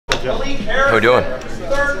How we doing?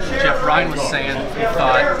 Jeff, Ryan was saying he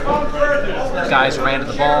thought guys ran to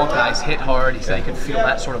the ball, guys hit hard. He said he could feel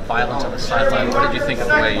that sort of violence on the sideline. What did you think of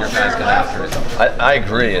the way your guys got after it? I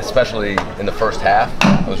agree, especially in the first half.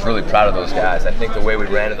 I was really proud of those guys. I think the way we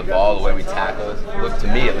ran to the ball, the way we tackled, looked to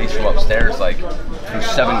me, at least from upstairs, like there's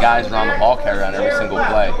 7 guys around the ball carrier on every single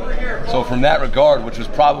play. So from that regard, which was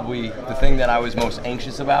probably the thing that I was most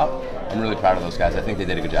anxious about, I'm really proud of those guys. I think they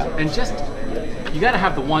did a good job. And just, you got to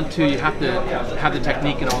have the 1-2, you have to have the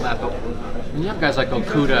technique and all that, but when you have guys like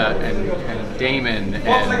Okuda and Damon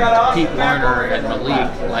and Pete Warner and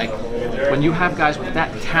Malik, like when you have guys with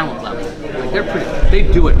that talent level, like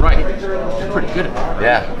they do it right. They're pretty good at it.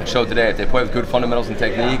 Yeah, it showed today. If they play with good fundamentals and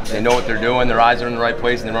technique, they know what they're doing, their eyes are in the right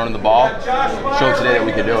place, and they're running the ball. It showed today that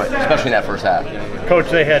we could do it, especially in that first half. Coach,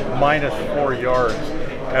 they had -4 yards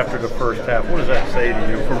after the first half. What does that say to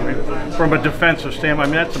you from a defensive standpoint?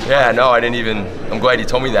 I mean, that's impressive. Yeah, no, I didn't even. I'm glad you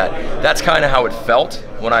told me that. That's kind of how it felt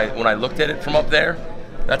when I looked at it from up there.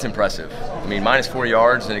 That's impressive. I mean, -4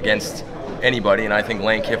 yards and against anybody, and I think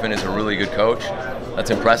Lane Kiffin is a really good coach.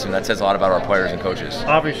 That's impressive. That says a lot about our players and coaches.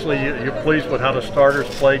 Obviously, you're pleased with how the starters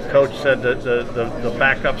played. Coach said that the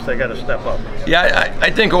backups, they got to step up. Yeah, I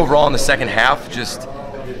think overall in the second half, just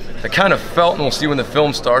I kind of felt, and we'll see when the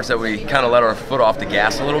film starts, that we kind of let our foot off the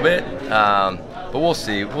gas a little bit. But we'll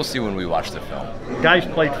see. We'll see when we watch the film. Guys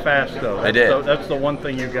played fast, though. They did. That's the one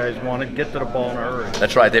thing you guys wanted. Get to the ball in a hurry.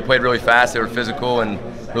 That's right. They played really fast. They were physical, and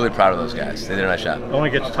really proud of those guys. They did a nice job. It only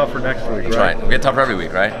gets tougher next week, right? That's right. It'll get tougher every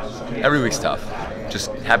week, right? Every week's tough.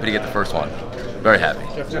 Just happy to get the first one. Very happy.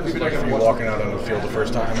 Jeff, what was it like for you walking out on the field the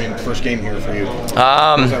first time? I mean, first game here for you.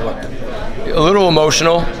 What was that like? A little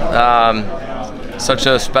emotional. Such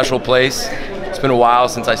a special place. It's been a while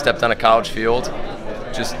since I stepped on a college field.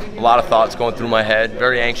 Just a lot of thoughts going through my head.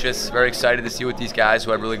 Very anxious, very excited to see what these guys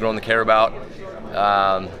who I've really grown to care about.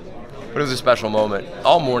 But it was a special moment.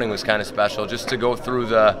 All morning was kind of special, just to go through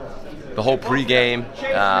the whole pregame,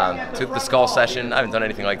 took the skull session. I haven't done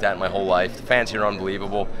anything like that in my whole life. The fans here are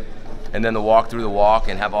unbelievable. And then the walk through the walk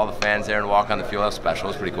and have all the fans there and walk on the field, that was special. It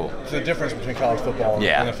was pretty cool. It's the difference between college football and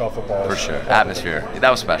NFL football. For sure. Atmosphere.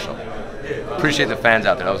 That was special. Appreciate the fans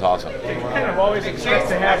out there. That was awesome. Did you kind of always expect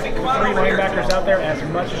to have 3 linebackers out there as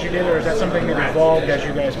much as you did, or is that something that evolved as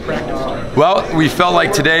you guys practiced? Well, we felt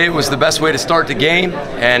like today was the best way to start the game,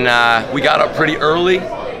 and we got up pretty early,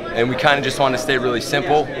 and we kind of just wanted to stay really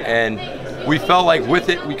simple, and we felt like with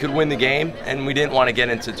it we could win the game, and we didn't want to get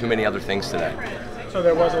into too many other things today. So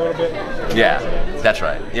there was a little bit. Yeah, that's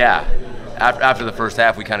right. Yeah. After the first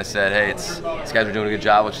half, we kind of said, "Hey, these guys are doing a good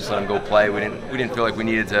job. Let's just let them go play." We didn't feel like we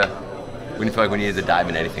needed to. We didn't feel like we needed to dive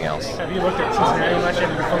into anything else. Have you looked at Cincinnati much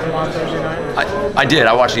on Thursday night? I did.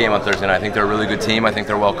 I watched the game on Thursday night. I think they're a really good team. I think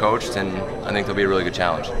they're well coached, and I think they'll be a really good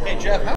challenge. Hey, Jeff.